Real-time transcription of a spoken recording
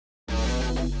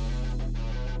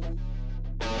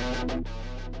What's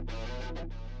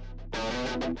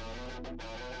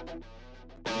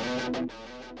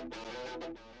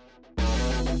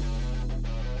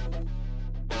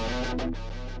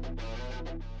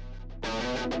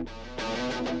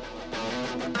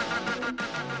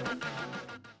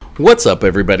up,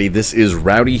 everybody? This is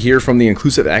Rowdy here from the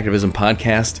Inclusive Activism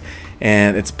Podcast,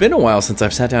 and it's been a while since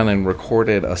I've sat down and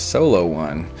recorded a solo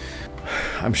one.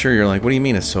 I'm sure you're like, what do you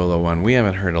mean a solo one? We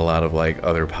haven't heard a lot of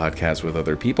other podcasts with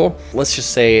other people. Let's just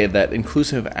say that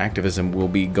inclusive activism will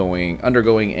be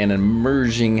undergoing an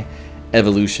emerging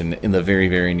evolution in the very,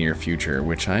 very near future,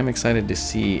 which I'm excited to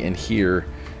see and hear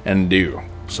and do.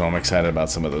 So I'm excited about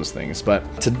some of those things.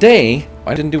 But today,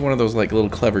 I didn't do one of those little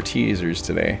clever teasers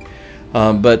today.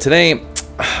 But today,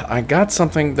 I got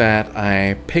something that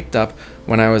I picked up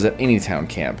when I was at Anytown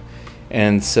Camp.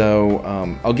 And so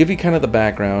I'll give you kind of the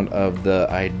background of the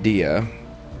idea,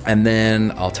 and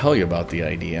then I'll tell you about the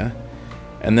idea,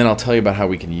 and then I'll tell you about how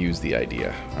we can use the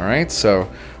idea. All right? So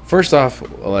first off,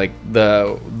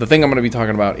 the thing I'm going to be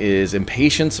talking about is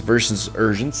impatience versus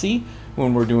urgency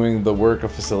when we're doing the work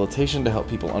of facilitation to help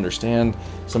people understand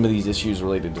some of these issues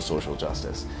related to social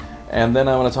justice. And then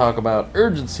I want to talk about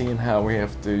urgency and how we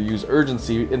have to use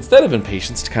urgency instead of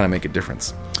impatience to kind of make a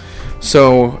difference.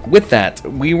 So with that,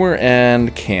 we were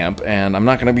in camp, and I'm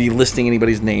not going to be listing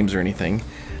anybody's names or anything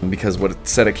because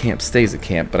what's said at camp stays at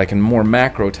camp, but I can more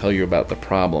macro tell you about the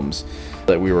problems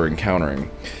that we were encountering.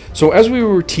 So as we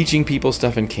were teaching people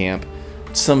stuff in camp,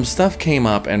 some stuff came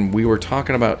up, and we were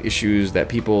talking about issues that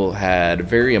people had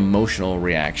very emotional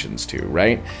reactions to,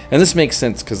 right? And this makes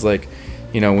sense because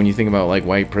when you think about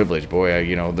white privilege,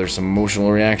 there's some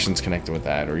emotional reactions connected with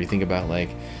that. Or you think about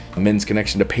men's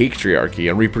connection to patriarchy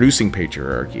and reproducing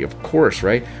patriarchy, of course,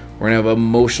 right? We're gonna have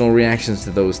emotional reactions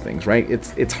to those things, right?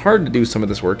 It's hard to do some of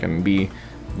this work and be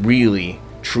really,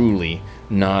 truly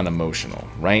non-emotional,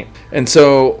 right? And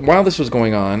so while this was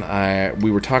going on,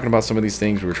 we were talking about some of these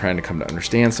things. We were trying to come to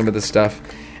understand some of this stuff.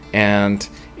 And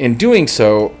in doing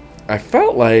so, I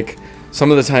felt like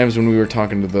some of the times when we were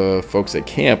talking to the folks at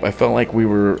camp, I felt like we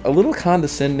were a little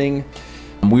condescending.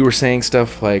 We were saying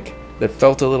stuff that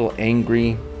felt a little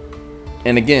angry.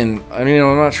 And again, I'm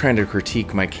not trying to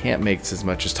critique my campmates as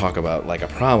much as talk about a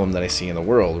problem that I see in the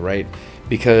world, right?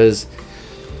 Because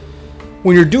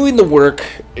when you're doing the work,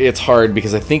 it's hard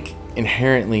because I think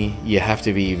inherently you have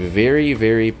to be very,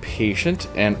 very patient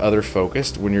and other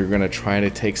focused when you're going to try to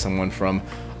take someone from,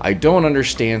 I don't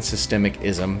understand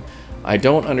systemic-ism, I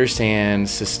don't understand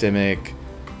systemic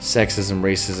sexism,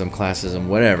 racism, classism,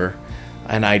 whatever,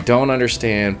 and I don't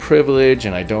understand privilege,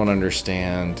 and I don't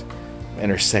understand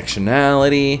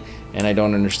intersectionality, and I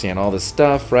don't understand all this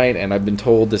stuff, right? And I've been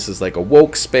told this is a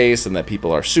woke space and that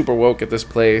people are super woke at this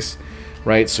place,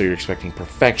 right? So you're expecting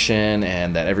perfection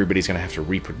and that everybody's going to have to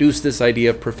reproduce this idea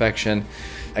of perfection.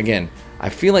 Again, I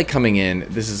feel like coming in,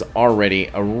 this is already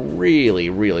a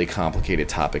really, really complicated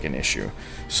topic and issue.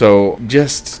 So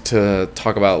just to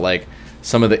talk about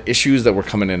some of the issues that we're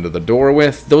coming into the door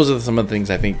with, those are some of the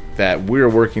things I think that we're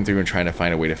working through and trying to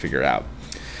find a way to figure out.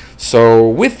 So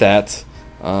with that,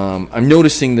 I'm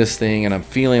noticing this thing and I'm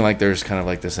feeling like there's kind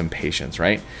of this impatience,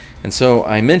 right? And so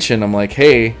I mentioned, I'm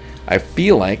hey, I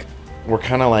feel like we're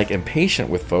kind of impatient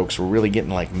with folks. We're really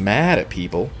getting mad at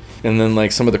people. And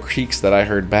then some of the critiques that I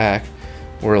heard back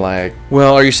were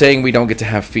well, are you saying we don't get to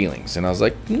have feelings? And I was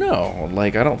no, I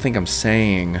don't think I'm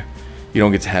saying you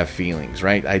don't get to have feelings,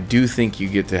 right? I do think you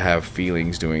get to have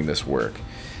feelings doing this work.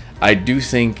 I do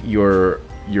think your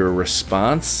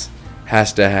response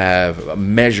has to have a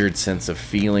measured sense of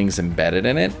feelings embedded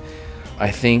in it. I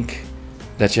think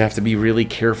that you have to be really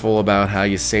careful about how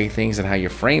you say things and how you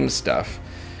frame stuff,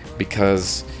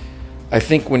 because I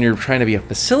think when you're trying to be a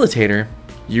facilitator,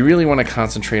 you really want to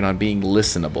concentrate on being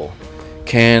listenable.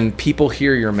 Can people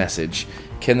hear your message?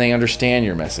 Can they understand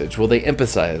your message? Will they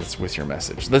empathize with your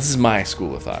message? This is my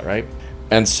school of thought, right?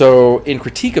 And so in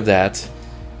critique of that,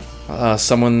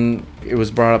 it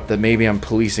was brought up that maybe I'm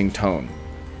policing tone.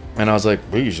 And I was I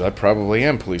probably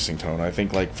am policing tone. I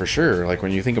think for sure,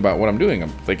 when you think about what I'm doing,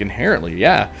 I'm inherently,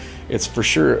 yeah, it's for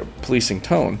sure policing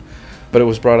tone. But it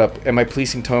was brought up, am I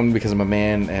policing tone because I'm a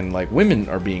man and women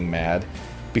are being mad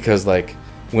because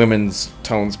women's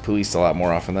tones policed a lot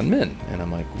more often than men? And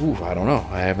I'm ooh, I don't know.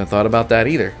 I haven't thought about that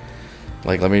either.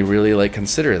 Let me really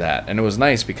consider that. And it was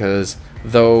nice because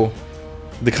though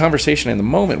the conversation in the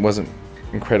moment wasn't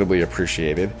incredibly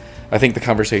appreciated, I think the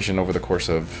conversation over the course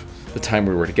of the time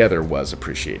we were together was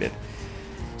appreciated.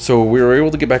 So we were able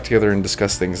to get back together and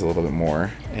discuss things a little bit more.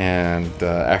 And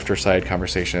after side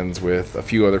conversations with a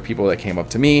few other people that came up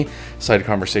to me, side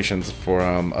conversations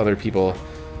from other people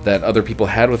that other people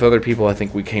had with other people, I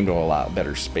think we came to a lot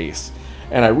better space.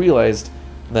 And I realized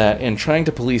that in trying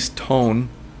to police tone,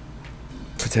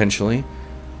 potentially,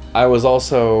 I was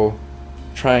also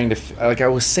trying to, like I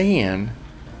was saying,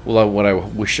 well, what I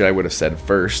wish I would have said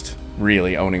first,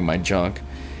 really owning my junk,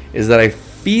 is that I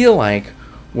feel like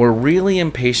we're really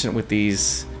impatient with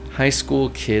these high school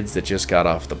kids that just got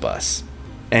off the bus.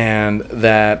 And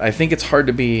that I think it's hard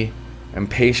to be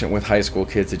impatient with high school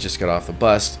kids that just got off the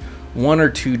bus 1 or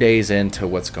 2 days into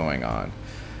what's going on.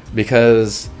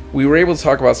 Because we were able to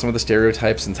talk about some of the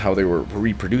stereotypes and how they were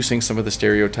reproducing some of the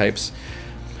stereotypes.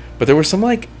 But there was some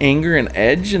like anger and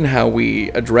edge in how we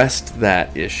addressed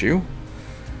that issue.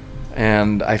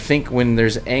 And I think when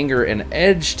there's anger and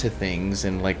edge to things,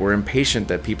 and like we're impatient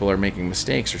that people are making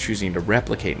mistakes or choosing to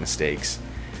replicate mistakes,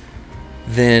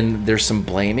 then there's some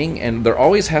blaming, and there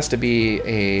always has to be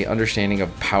a understanding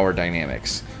of power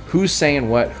dynamics. Who's saying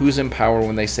what? Who's in power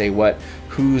when they say what?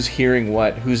 Who's hearing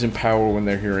what? Who's in power when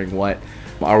they're hearing what?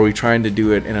 Are we trying to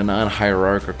do it in a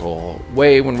non-hierarchical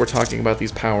way when we're talking about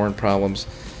these power and problems?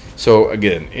 So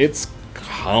again, it's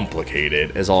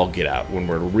complicated as all get out when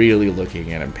we're really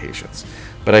looking at impatience.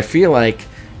 But I feel like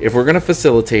if we're going to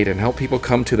facilitate and help people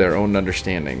come to their own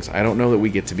understandings, I don't know that we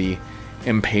get to be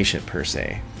impatient per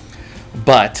se.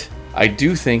 But I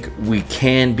do think we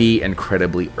can be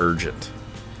incredibly urgent.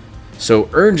 So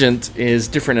urgent is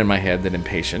different in my head than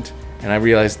impatient. And I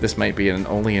realize this might be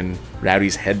only in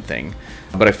Rowdy's head thing.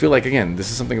 But I feel like, again, this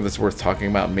is something that's worth talking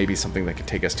about, and maybe something that could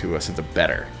take us to a sense of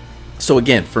better. So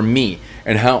again, for me,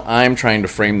 and how I'm trying to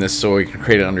frame this so we can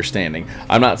create an understanding,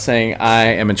 I'm not saying I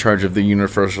am in charge of the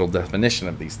universal definition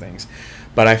of these things,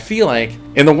 but I feel like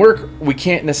in the work, we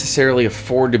can't necessarily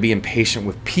afford to be impatient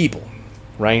with people,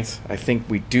 right? I think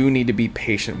we do need to be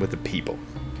patient with the people.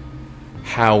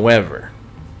 However,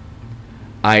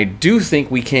 I do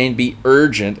think we can be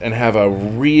urgent and have a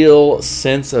real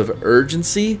sense of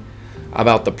urgency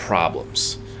about the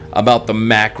problems, about the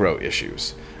macro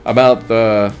issues, about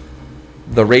the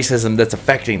racism that's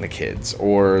affecting the kids,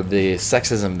 or the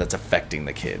sexism that's affecting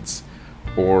the kids,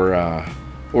 or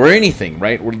anything,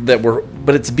 right?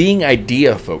 But it's being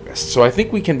idea focused. So I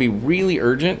think we can be really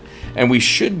urgent, and we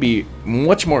should be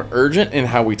much more urgent in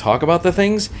how we talk about the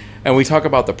things, and we talk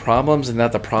about the problems and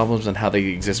not the problems and how they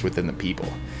exist within the people.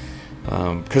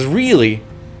 Because really,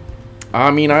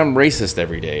 I mean, I'm racist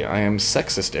every day. I am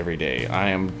sexist every day. I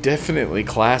am definitely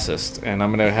classist, and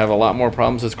I'm going to have a lot more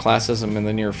problems with classism in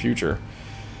the near future.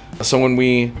 So when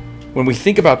we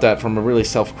think about that from a really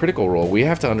self-critical role, we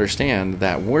have to understand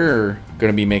that we're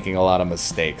going to be making a lot of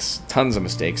mistakes, tons of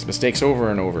mistakes over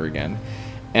and over again,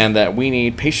 and that we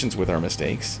need patience with our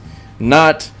mistakes,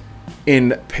 not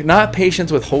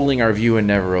patience with holding our view and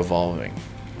never evolving,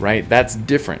 right? That's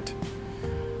different.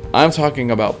 I'm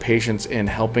talking about patience in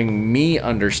helping me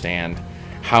understand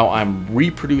how I'm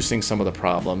reproducing some of the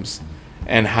problems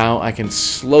and how I can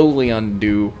slowly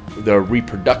undo the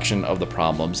reproduction of the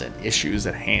problems and issues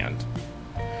at hand.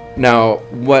 Now,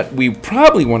 what we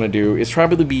probably want to do is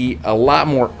probably be a lot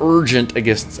more urgent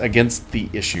against the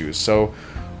issues. So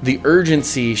the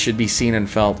urgency should be seen and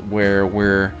felt where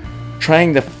we're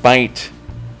trying to fight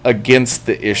against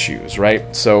the issues,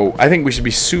 right? So I think we should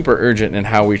be super urgent in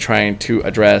how we're trying to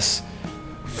address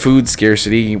food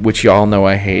scarcity, which y'all know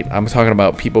I hate. I'm talking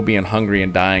about people being hungry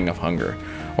and dying of hunger,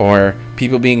 or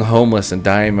people being homeless and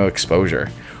dying of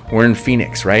exposure. We're in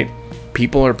Phoenix, right?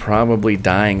 People are probably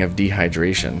dying of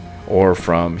dehydration or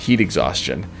from heat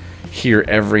exhaustion here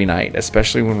every night,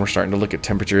 especially when we're starting to look at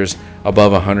temperatures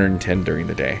above 110 during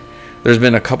the day. There's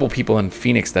been a couple people in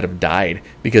Phoenix that have died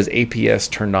because APS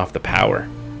turned off the power,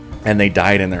 and they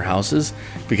died in their houses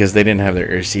because they didn't have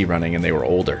their AC running and they were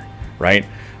older, right?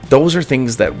 Those are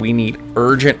things that we need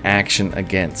urgent action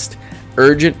against.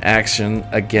 Urgent action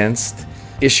against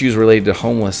issues related to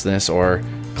homelessness or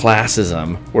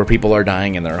classism where people are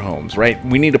dying in their homes, right?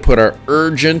 We need to put our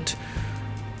urgent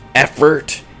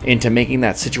effort into making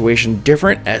that situation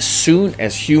different as soon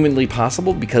as humanly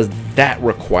possible, because that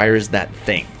requires that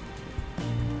thing.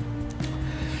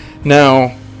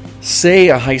 Now, say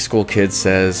a high school kid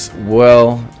says,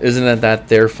 well, isn't it that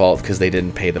their fault because they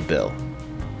didn't pay the bill?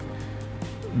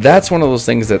 That's one of those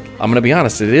things that, I'm going to be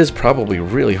honest, it is probably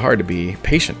really hard to be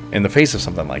patient in the face of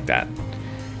something like that.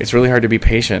 It's really hard to be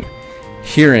patient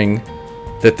hearing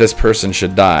that this person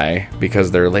should die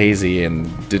because they're lazy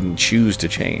and didn't choose to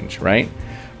change, right?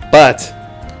 But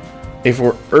if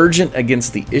we're urgent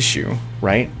against the issue,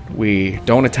 right, we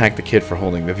don't attack the kid for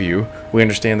holding the view. We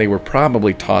understand they were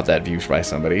probably taught that view by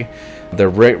somebody. They're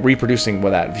reproducing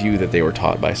that view that they were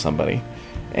taught by somebody.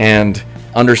 And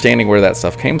understanding where that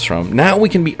stuff came from, now we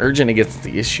can be urgent against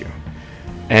the issue.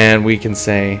 And we can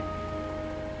say,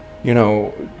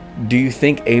 do you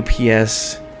think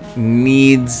APS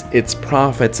needs its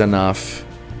profits enough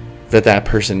that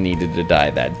person needed to die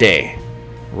that day,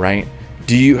 right?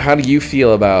 How do you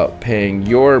feel about paying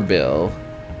your bill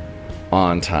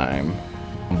on time?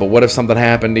 But what if something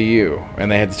happened to you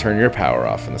and they had to turn your power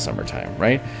off in the summertime,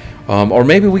 right? Or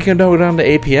maybe we can go down to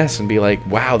APS and be like,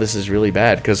 wow, this is really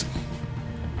bad, because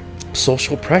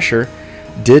social pressure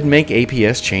did make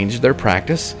APS change their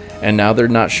practice, and now they're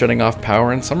not shutting off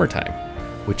power in summertime,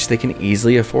 which they can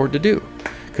easily afford to do.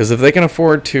 Because if they can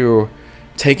afford to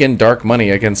take in dark money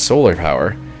against solar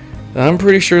power, then I'm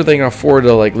pretty sure they can afford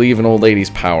to leave an old lady's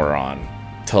power on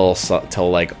till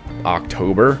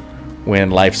October,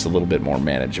 when life's a little bit more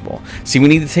manageable. See, we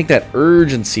need to take that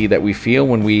urgency that we feel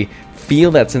when we feel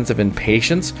that sense of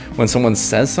impatience when someone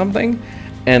says something,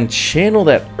 and channel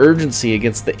that urgency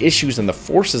against the issues and the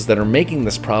forces that are making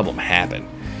this problem happen.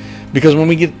 Because when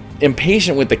we get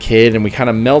impatient with the kid and we kind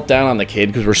of melt down on the kid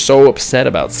because we're so upset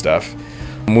about stuff,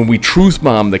 when we truth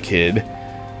bomb the kid,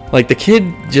 the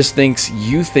kid just thinks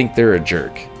you think they're a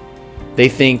jerk. They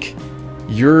think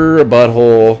you're a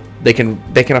butthole. They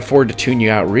can afford to tune you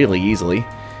out really easily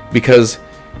because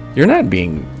you're not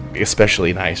being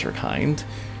especially nice or kind.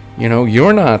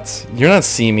 You're not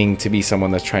seeming to be someone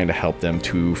that's trying to help them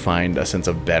to find a sense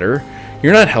of better.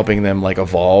 You're not helping them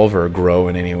evolve or grow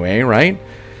in any way, right?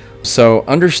 So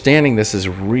understanding this is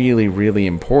really, really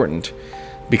important,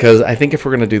 because I think if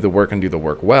we're going to do the work and do the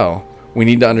work well, we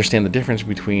need to understand the difference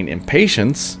between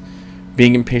impatience,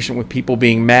 being impatient with people,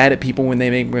 being mad at people when they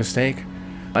make a mistake.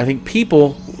 I think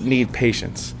people need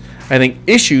patience. I think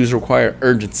issues require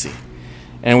urgency.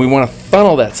 And we want to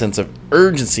funnel that sense of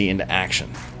urgency into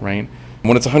action, right?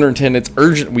 When it's 110, it's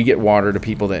urgent we get water to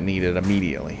people that need it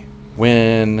immediately.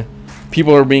 When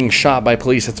people are being shot by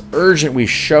police, it's urgent we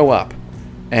show up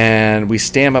and we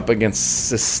stand up against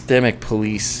systemic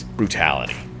police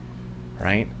brutality,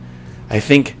 right? I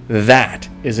think that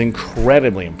is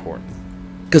incredibly important,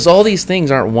 because all these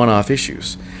things aren't one-off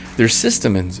issues. They're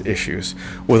system issues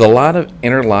with a lot of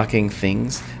interlocking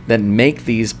things that make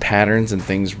these patterns and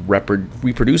things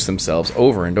reproduce themselves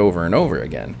over and over and over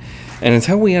again. And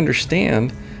until we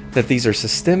understand that these are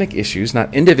systemic issues,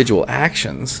 not individual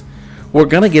actions, we're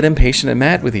going to get impatient and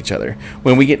mad with each other.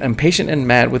 When we get impatient and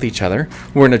mad with each other,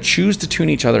 we're going to choose to tune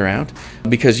each other out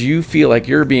because you feel like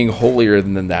you're being holier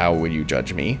than thou when you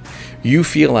judge me. You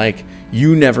feel like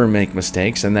you never make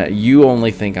mistakes and that you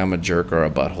only think I'm a jerk or a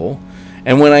butthole.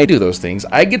 And when I do those things,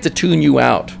 I get to tune you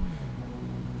out.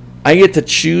 I get to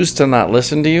choose to not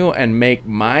listen to you and make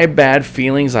my bad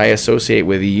feelings I associate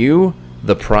with you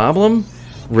the problem,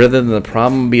 rather than the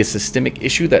problem be a systemic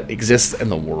issue that exists in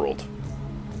the world.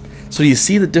 So you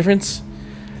see the difference?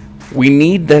 We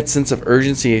need that sense of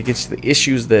urgency against the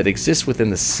issues that exist within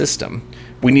the system.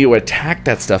 We need to attack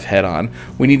that stuff head on.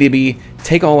 We need to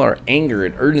take all our anger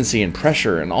and urgency and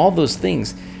pressure and all those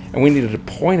things, and we needed to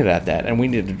point it at that, and we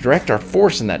needed to direct our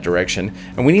force in that direction,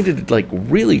 and we needed to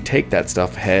really take that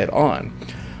stuff head on.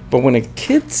 But when a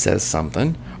kid says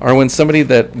something, or when somebody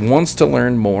that wants to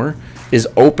learn more is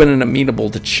open and amenable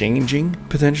to changing,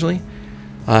 potentially,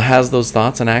 has those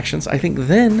thoughts and actions, I think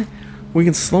then we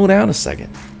can slow down a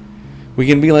second. We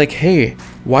can be like, hey,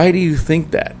 why do you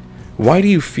think that? Why do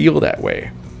you feel that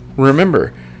way?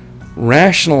 Remember,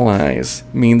 rationalize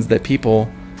means that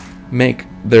people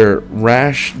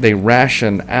they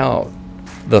ration out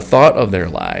the thought of their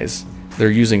lies. They're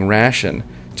using ration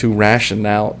to ration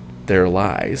out their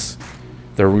lies.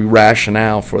 Their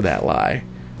rationale for that lie,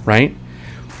 right?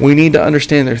 We need to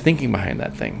understand their thinking behind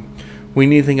that thing. We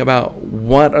need to think about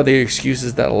what are the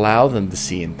excuses that allow them to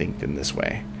see and think in this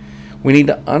way. We need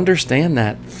to understand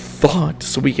that thought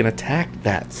so we can attack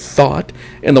that thought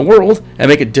in the world and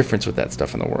make a difference with that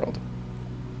stuff in the world.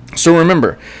 So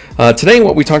remember, today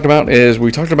what we talked about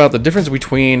the difference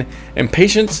between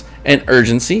impatience and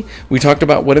urgency. We talked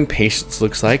about what impatience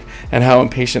looks like and how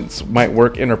impatience might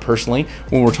work interpersonally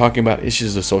when we're talking about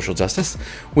issues of social justice.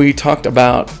 We talked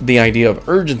about the idea of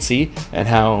urgency and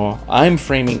how I'm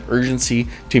framing urgency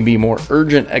to be more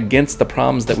urgent against the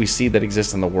problems that we see that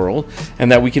exist in the world,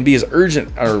 and that we can be as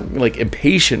urgent or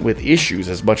impatient with issues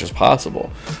as much as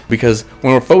possible. Because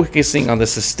when we're focusing on the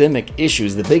systemic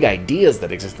issues, the big ideas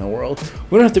that exist in the world,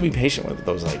 we don't have to be patient with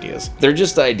those ideas. They're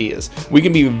just ideas. We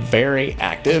can be very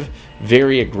active,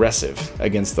 very aggressive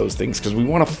against those things because we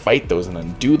want to fight those and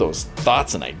undo those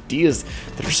thoughts and ideas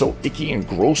that are so icky and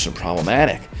gross and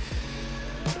problematic.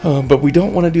 But we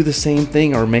don't want to do the same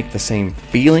thing or make the same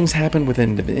feelings happen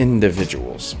within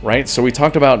individuals, right? So we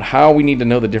talked about how we need to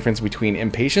know the difference between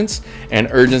impatience and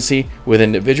urgency with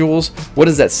individuals. What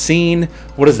is that scene?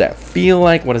 What does that feel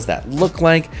like? What does that look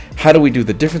like? How do we do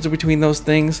the difference between those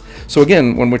things? So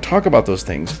again, when we talk about those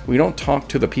things, we don't talk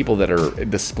to the people that are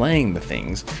displaying the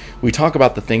things. We talk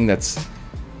about the thing that's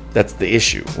the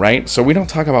issue, right? So we don't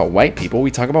talk about white people. We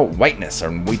talk about whiteness,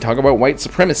 or we talk about white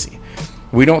supremacy.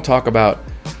 We don't talk about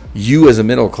you as a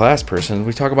middle class person.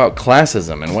 We talk about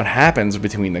classism and what happens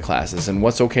between the classes and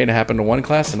what's okay to happen to one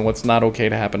class and what's not okay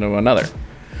to happen to another.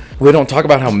 We don't talk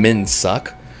about how men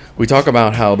suck. We talk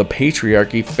about how the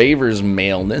patriarchy favors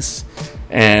maleness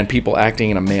and people acting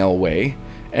in a male way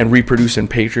and reproducing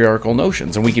patriarchal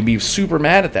notions. And we can be super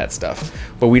mad at that stuff,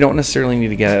 but we don't necessarily need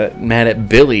to get mad at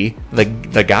Billy,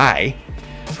 the guy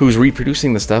who's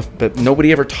reproducing the stuff, but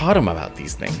nobody ever taught him about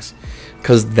these things,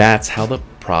 because that's how the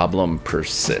problem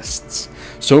persists.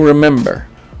 So remember,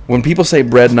 when people say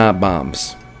bread, not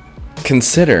bombs,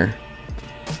 consider,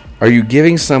 are you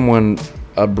giving someone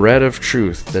a bread of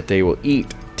truth that they will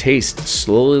eat, taste,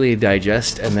 slowly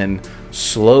digest, and then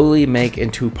slowly make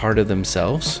into part of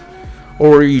themselves?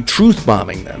 Or are you truth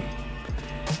bombing them?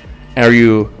 Are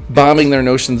you bombing their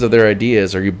notions of their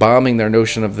ideas? Are you bombing their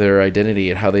notion of their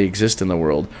identity and how they exist in the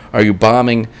world? Are you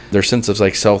bombing their sense of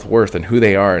self-worth and who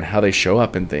they are and how they show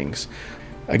up in things?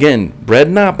 Again, bread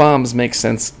not bombs makes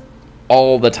sense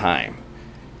all the time.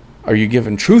 Are you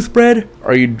giving truth bread,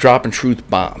 or are you dropping truth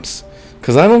bombs?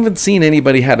 Because I haven't seen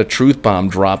anybody had a truth bomb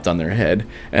dropped on their head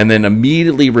and then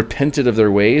immediately repented of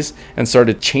their ways and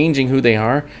started changing who they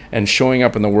are and showing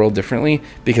up in the world differently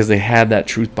because they had that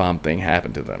truth bomb thing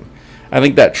happen to them. I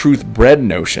think that truth bread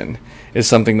notion is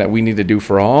something that we need to do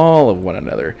for all of one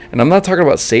another. And I'm not talking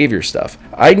about savior stuff.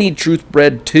 I need truth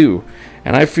bread too.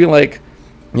 And I feel like,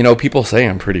 people say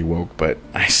I'm pretty woke, but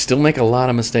I still make a lot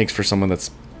of mistakes for someone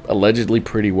that's allegedly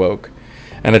pretty woke.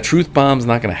 And a truth bomb's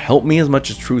not going to help me as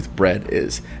much as truth bread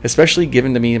is, especially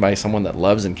given to me by someone that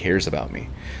loves and cares about me,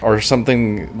 or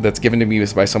something that's given to me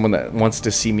by someone that wants to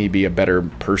see me be a better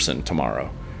person tomorrow,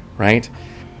 right?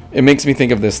 It makes me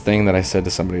think of this thing that I said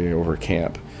to somebody over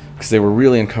camp, because they were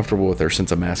really uncomfortable with their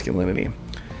sense of masculinity.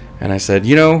 And I said,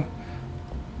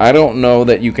 I don't know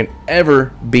that you can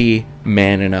ever be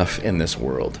man enough in this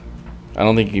world. I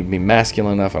don't think you can be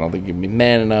masculine enough. I don't think you can be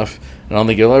man enough. I don't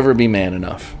think you'll ever be man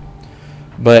enough.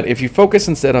 But if you focus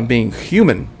instead on being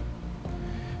human,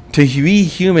 to be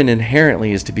human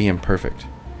inherently is to be imperfect.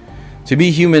 To be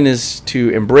human is to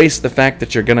embrace the fact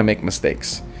that you're going to make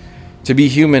mistakes. To be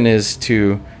human is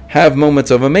to have moments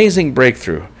of amazing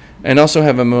breakthrough and also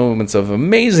have moments of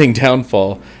amazing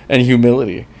downfall and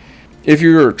humility. If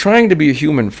you're trying to be a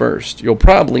human first, you'll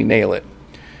probably nail it.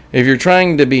 If you're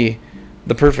trying to be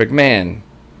the perfect man,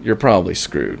 you're probably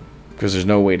screwed, because there's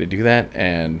no way to do that,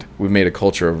 and we've made a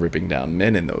culture of ripping down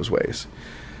men in those ways.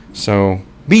 So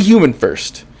be human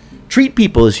first. Treat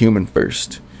people as human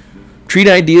first. Treat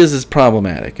ideas as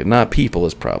problematic and not people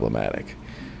as problematic.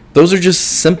 Those are just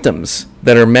symptoms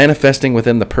that are manifesting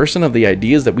within the person of the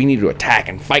ideas that we need to attack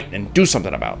and fight and do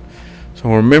something about. So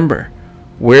remember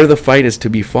where the fight is to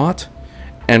be fought,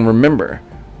 and remember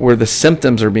where the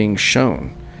symptoms are being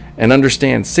shown. And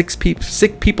understand,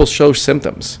 sick people show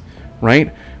symptoms,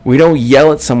 right? We don't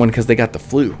yell at someone because they got the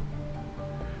flu,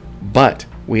 but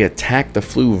we attack the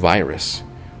flu virus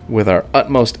with our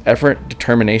utmost effort,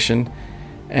 determination,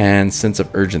 and sense of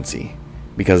urgency,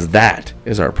 because that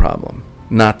is our problem,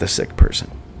 not the sick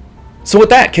person. So with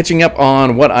that, catching up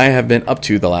on what I have been up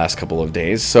to the last couple of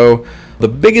days. So the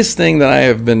biggest thing that I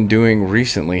have been doing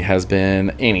recently has been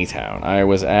Anytown. I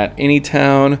was at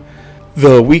Anytown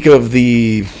the week of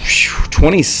the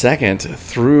 22nd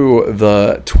through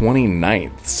the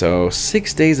 29th. So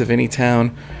 6 days of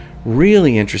Anytown,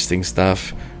 really interesting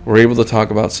stuff. We're able to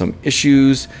talk about some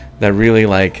issues that really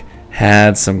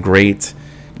had some great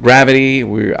gravity.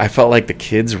 I felt like the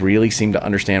kids really seemed to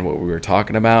understand what we were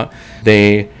talking about.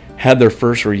 They had their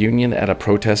first reunion at a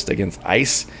protest against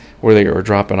ICE, where they were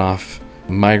dropping off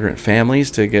migrant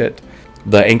families to get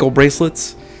the ankle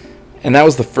bracelets. And that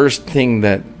was the first thing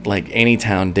that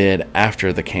Anytown did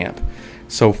after the camp.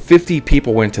 So 50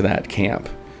 people went to that camp.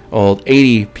 Well,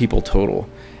 80 people total.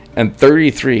 And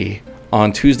 33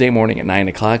 on Tuesday morning at 9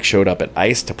 o'clock showed up at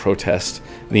ICE to protest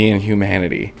the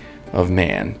inhumanity of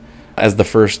man as the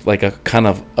first, a kind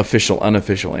of official,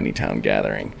 unofficial Anytown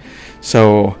gathering.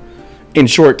 So in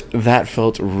short, that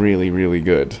felt really, really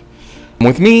good.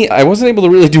 With me, I wasn't able to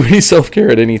really do any self-care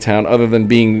at Anytown other than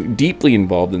being deeply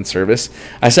involved in service.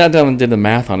 I sat down and did the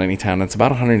math on Anytown. It's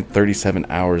about 137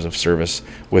 hours of service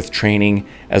with training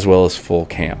as well as full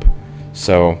camp.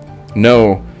 So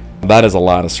know that is a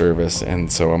lot of service.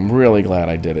 And so I'm really glad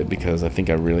I did it, because I think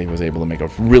I really was able to make a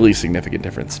really significant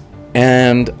difference.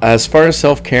 And as far as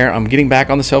self-care, I'm getting back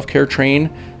on the self-care train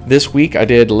this week. I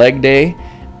did leg day,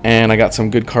 and I got some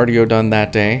good cardio done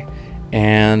that day.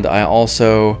 And I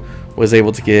also was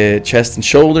able to get chest and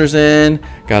shoulders in,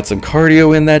 got some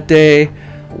cardio in that day.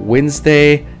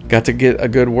 Wednesday, got to get a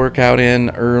good workout in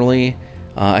early.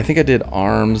 I think I did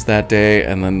arms that day,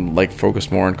 and then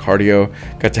focused more on cardio.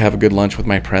 Got to have a good lunch with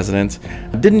my president.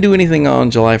 Didn't do anything on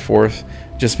July 4th.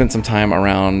 Just spent some time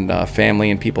around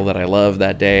family and people that I love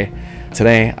that day.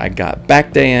 Today, I got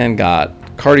back day in,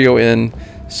 got cardio in,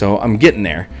 so I'm getting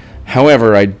there.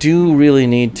 However, I do really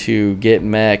need to get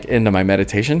back into my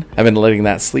meditation. I've been letting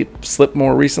that slip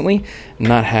more recently. I'm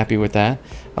not happy with that.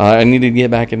 I need to get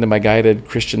back into my guided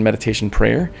Christian meditation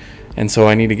prayer. And so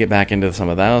I need to get back into some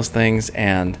of those things.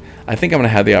 And I think I'm going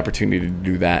to have the opportunity to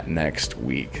do that next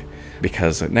week,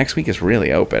 because next week is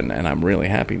really open. And I'm really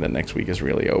happy that next week is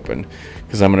really open,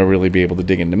 because I'm going to really be able to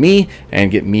dig into me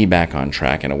and get me back on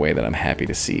track in a way that I'm happy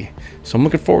to see. So I'm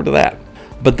looking forward to that.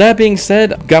 But that being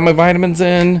said, got my vitamins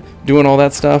in, doing all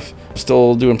that stuff.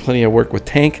 Still doing plenty of work with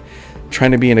Tank,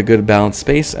 trying to be in a good balanced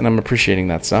space, and I'm appreciating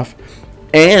that stuff.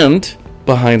 And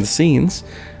behind the scenes,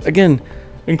 again,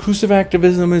 inclusive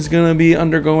activism is going to be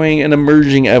undergoing an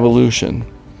emerging evolution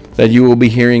that you will be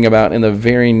hearing about in the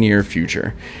very near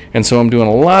future. And so I'm doing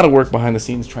a lot of work behind the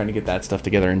scenes trying to get that stuff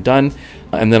together and done.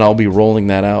 And then I'll be rolling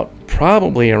that out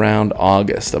probably around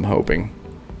August, I'm hoping,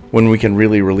 when we can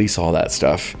really release all that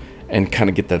stuff and kind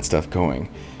of get that stuff going,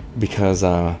 because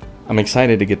I'm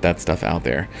excited to get that stuff out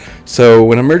there. So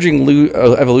when emerging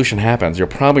evolution happens, you're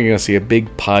probably going to see a big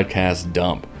podcast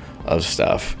dump of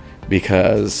stuff,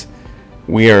 because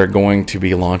we are going to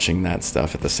be launching that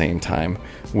stuff at the same time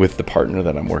with the partner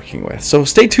that I'm working with. So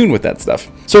stay tuned with that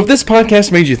stuff. So if this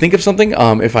podcast made you think of something,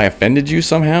 if I offended you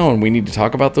somehow and we need to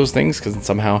talk about those things because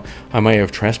somehow I might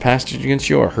have trespassed against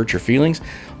you or hurt your feelings,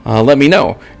 let me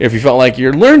know. If you felt like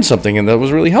you learned something and that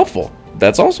was really helpful,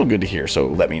 that's also good to hear, so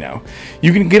let me know.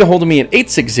 You can get a hold of me at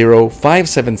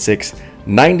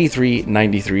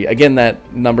 860-576-9393. Again,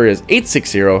 that number is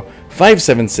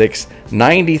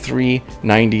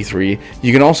 860-576-9393.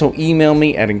 You can also email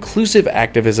me at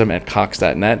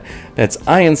inclusiveactivism@cox.net. That's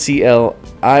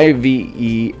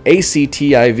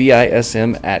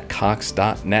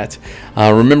INCLIVEACTIVISM@cox.net.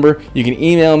 Remember, you can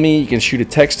email me, you can shoot a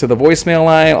text to the voicemail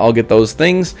line. I'll get those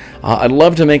things. I'd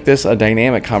love to make this a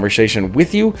dynamic conversation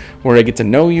with you, where I get to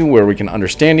know you, where we can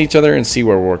understand each other and see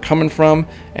where we're coming from,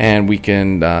 and we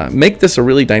can make this a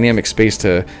really dynamic space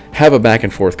to have a back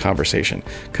and forth conversation.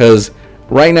 Because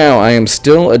right now, I am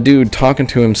still a dude talking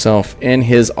to himself in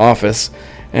his office,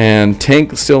 and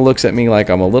Tank still looks at me like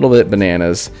I'm a little bit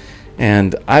bananas,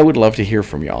 and I would love to hear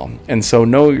from y'all. And so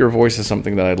know your voice is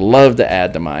something that I'd love to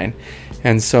add to mine.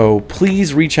 And so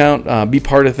please reach out, be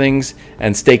part of things,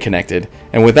 and stay connected.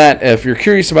 And with that, if you're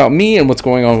curious about me and what's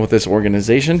going on with this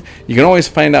organization, you can always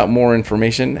find out more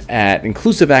information at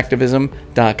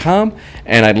inclusiveactivism.com,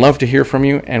 and I'd love to hear from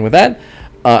you. And with that,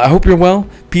 I hope you're well.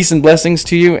 Peace and blessings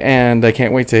to you, and I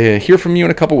can't wait to hear from you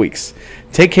in a couple weeks.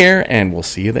 Take care, and we'll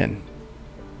see you then.